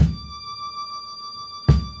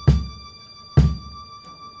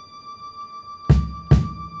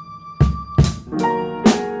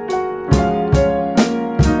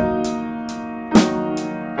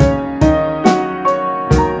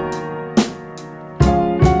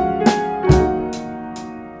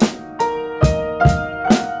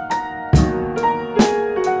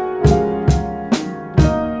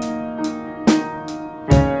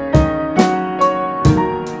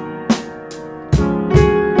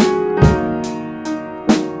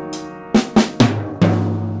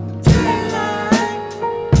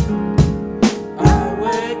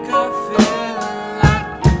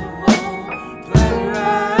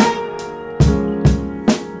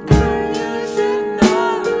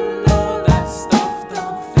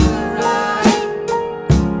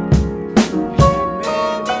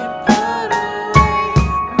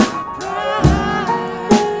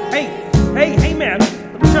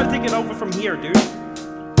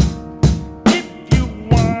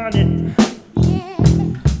want it,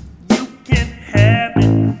 you can have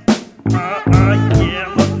it.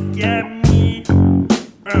 Yeah, look at me.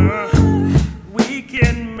 We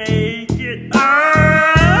can make it.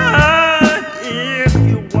 If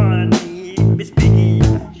you want me, Miss Piggy,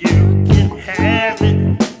 you can have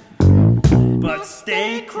it. But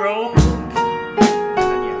stay croak.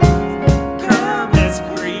 Kermit's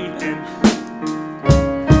creeping.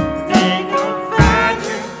 They gon' find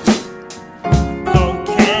you. Oh,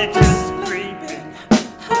 catch us creeping.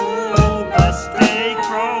 Oh, but stay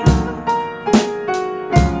croak.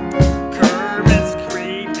 Kermit's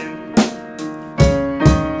creeping.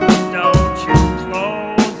 Don't you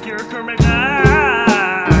close your Kermit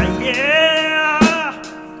eye, yeah.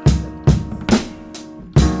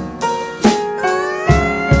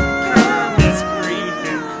 Kermit's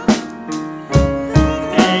creeping.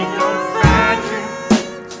 They gon' find you.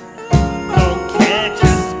 Oh, catch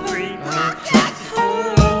us creeping.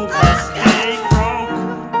 Oh, but stay croak.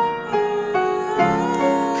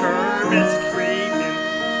 Kermit's creeping.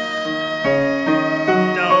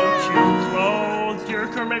 Don't you close your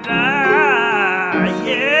Kermit eye,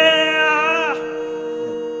 yeah.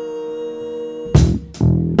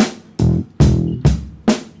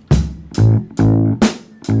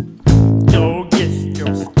 Don't get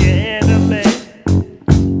your scandalous,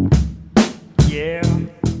 yeah.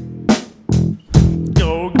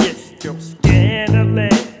 Don't get your